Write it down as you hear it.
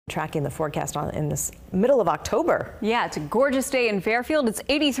Tracking the forecast in this middle of October. Yeah, it's a gorgeous day in Fairfield. It's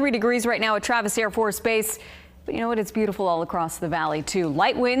 83 degrees right now at Travis Air Force Base. But you know what? It's beautiful all across the valley, too.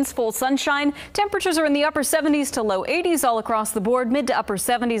 Light winds, full sunshine. Temperatures are in the upper 70s to low 80s all across the board. Mid to upper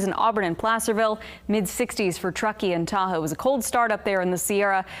 70s in Auburn and Placerville. Mid 60s for Truckee and Tahoe. It was a cold start up there in the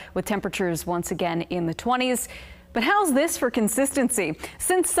Sierra with temperatures once again in the 20s. But how's this for consistency?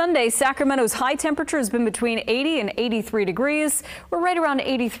 Since Sunday, Sacramento's high temperature has been between 80 and 83 degrees. We're right around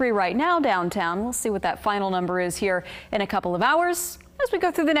 83 right now downtown. We'll see what that final number is here in a couple of hours. As we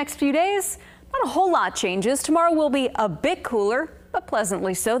go through the next few days, not a whole lot changes. Tomorrow will be a bit cooler, but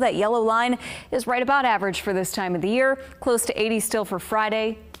pleasantly so. That yellow line is right about average for this time of the year. Close to 80 still for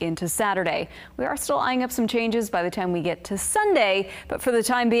Friday into Saturday. We are still eyeing up some changes by the time we get to Sunday, but for the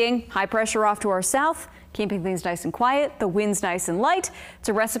time being, high pressure off to our south, keeping things nice and quiet. The wind's nice and light. It's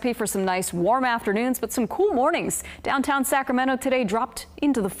a recipe for some nice warm afternoons, but some cool mornings. Downtown Sacramento today dropped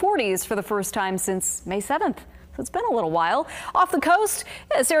into the 40s for the first time since May 7th. So it's been a little while. Off the coast,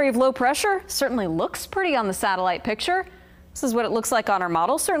 this area of low pressure certainly looks pretty on the satellite picture. This is what it looks like on our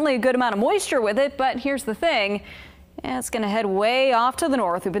model. Certainly a good amount of moisture with it, but here's the thing. It's going to head way off to the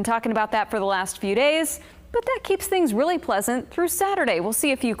north. We've been talking about that for the last few days. But that keeps things really pleasant through Saturday. We'll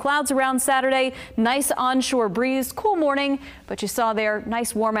see a few clouds around Saturday. Nice onshore breeze, cool morning, but you saw there,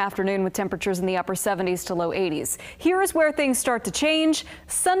 nice warm afternoon with temperatures in the upper 70s to low 80s. Here is where things start to change.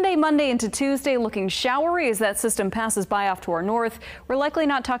 Sunday, Monday into Tuesday looking showery as that system passes by off to our north. We're likely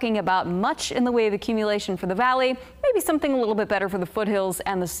not talking about much in the way of accumulation for the valley. Maybe something a little bit better for the foothills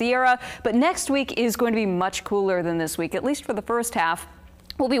and the Sierra. But next week is going to be much cooler than this week, at least for the first half.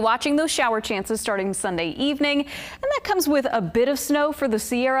 We'll be watching those shower chances starting Sunday evening, and that comes with a bit of snow for the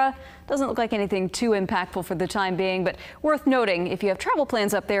Sierra. Doesn't look like anything too impactful for the time being, but worth noting if you have travel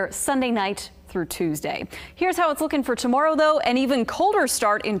plans up there Sunday night through Tuesday. Here's how it's looking for tomorrow, though. An even colder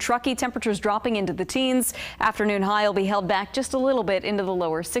start in Truckee. Temperatures dropping into the teens. Afternoon high will be held back just a little bit into the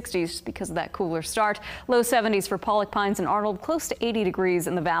lower 60s because of that cooler start. Low 70s for Pollock Pines and Arnold. Close to 80 degrees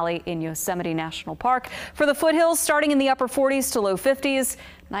in the valley in Yosemite National Park. For the foothills, starting in the upper 40s to low 50s.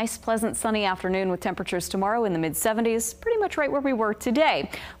 Nice, pleasant, sunny afternoon with temperatures tomorrow in the mid 70s. Pretty much right where we were today.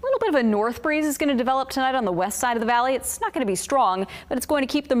 A little bit of a north breeze is going to develop tonight on the west side of the valley. It's not going to be strong, but it's going to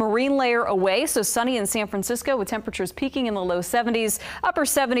keep the marine layer away. So sunny in San Francisco with temperatures peaking in the low 70s, upper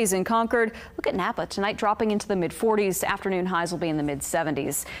 70s in Concord. Look at Napa tonight dropping into the mid 40s. Afternoon highs will be in the mid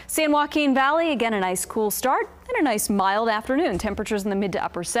 70s. San Joaquin Valley, again, a nice cool start and a nice mild afternoon. Temperatures in the mid to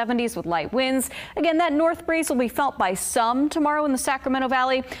upper 70s with light winds. Again, that north breeze will be felt by some tomorrow in the Sacramento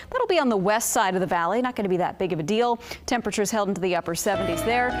Valley. That'll be on the west side of the valley. Not going to be that big of a deal. Temperatures held into the upper 70s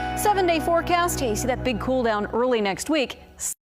there. 7-day forecast. Yeah, you see that big cool down early next week.